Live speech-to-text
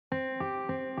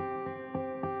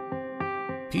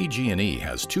PG&E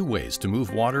has two ways to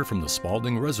move water from the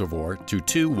Spaulding Reservoir to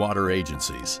two water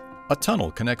agencies. A tunnel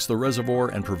connects the reservoir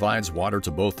and provides water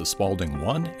to both the Spaulding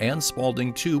 1 and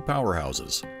Spaulding 2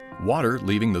 powerhouses. Water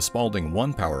leaving the Spaulding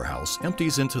 1 powerhouse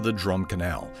empties into the Drum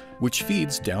Canal, which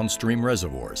feeds downstream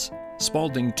reservoirs.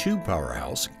 Spaulding 2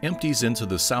 powerhouse empties into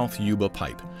the South Yuba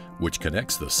pipe, which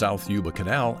connects the South Yuba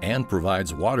Canal and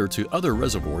provides water to other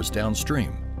reservoirs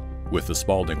downstream. With the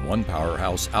Spaulding 1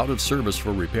 powerhouse out of service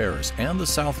for repairs and the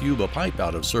South Yuba pipe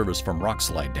out of service from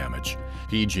rockslide damage,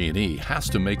 PG&E has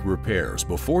to make repairs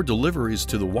before deliveries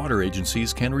to the water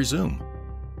agencies can resume.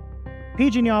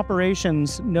 PG&E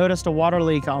operations noticed a water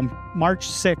leak on March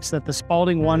 6th at the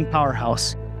Spaulding 1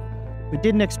 powerhouse. We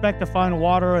didn't expect to find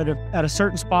water at a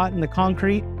certain spot in the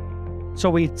concrete, so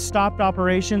we stopped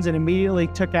operations and immediately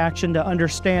took action to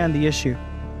understand the issue.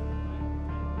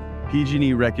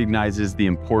 PG&E recognizes the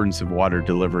importance of water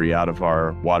delivery out of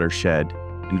our watershed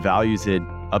and values it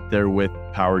up there with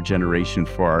power generation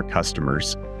for our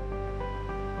customers.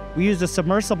 We used a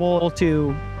submersible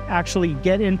to actually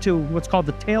get into what's called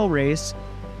the tail race,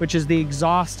 which is the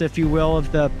exhaust, if you will,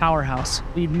 of the powerhouse.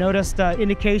 We've noticed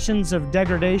indications of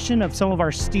degradation of some of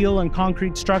our steel and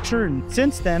concrete structure, and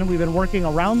since then we've been working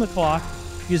around the clock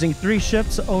using 3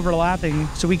 shifts overlapping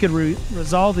so we could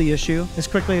resolve the issue as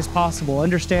quickly as possible,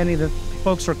 understanding that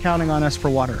folks are counting on us for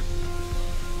water.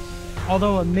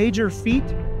 Although a major feat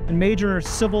and major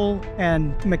civil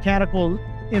and mechanical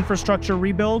infrastructure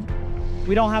rebuild,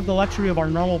 we don't have the luxury of our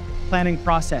normal planning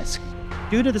process.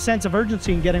 Due to the sense of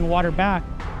urgency in getting water back,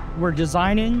 we're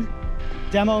designing,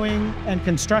 demoing, and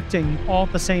constructing all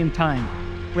at the same time.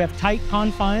 We have tight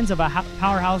confines of a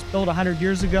powerhouse built 100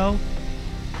 years ago.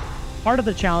 Part of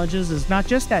the challenges is not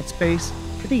just that space,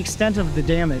 but the extent of the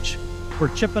damage.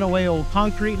 We're chipping away old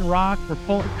concrete and rock,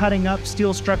 we're cutting up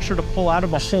steel structure to pull out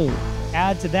of a hole.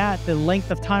 Add to that the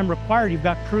length of time required. You've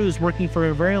got crews working for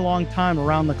a very long time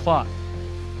around the clock.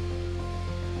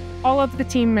 All of the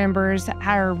team members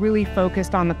are really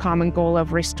focused on the common goal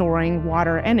of restoring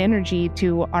water and energy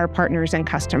to our partners and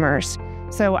customers.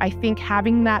 So I think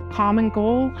having that common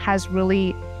goal has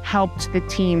really helped the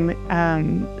team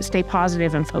stay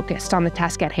positive and focused on the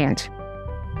task at hand.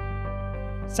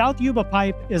 South Yuba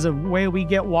Pipe is a way we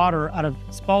get water out of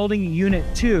Spaulding Unit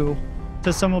 2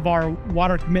 to some of our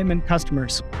water commitment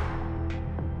customers.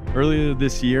 Earlier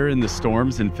this year in the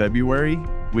storms in February,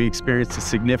 we experienced a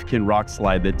significant rock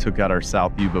slide that took out our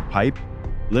South Yuba pipe,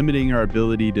 limiting our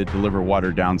ability to deliver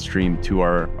water downstream to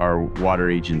our water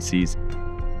agencies.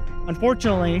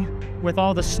 Unfortunately, with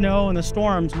all the snow and the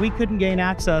storms, we couldn't gain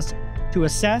access to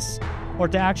assess or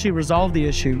to actually resolve the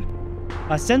issue.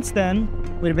 Since then,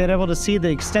 we've been able to see the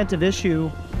extent of issue,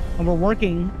 and we're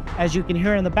working, as you can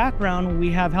hear in the background,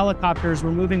 we have helicopters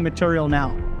removing material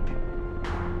now.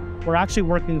 We're actually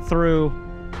working through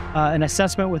an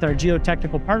assessment with our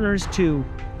geotechnical partners to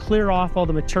clear off all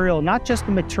the material, not just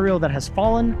the material that has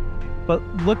fallen, but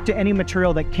look to any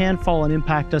material that can fall and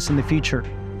impact us in the future.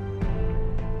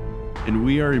 And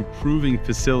we are improving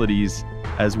facilities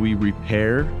as we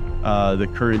repair the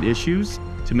current issues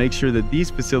to make sure that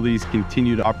these facilities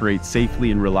continue to operate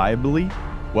safely and reliably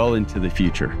well into the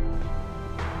future.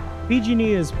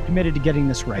 PG&E is committed to getting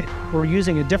this right. We're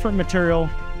using a different material.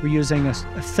 We're using a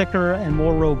thicker and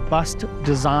more robust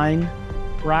design.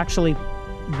 We're actually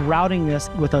grouting this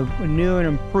with a new and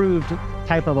improved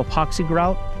type of epoxy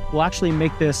grout. We'll actually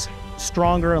make this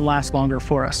stronger and last longer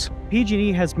for us.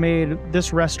 PG&E has made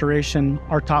this restoration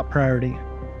our top priority.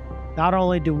 Not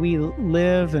only do we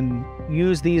live and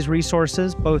use these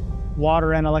resources, both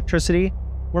water and electricity,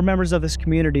 we're members of this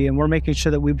community and we're making sure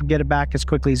that we get it back as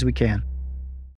quickly as we can.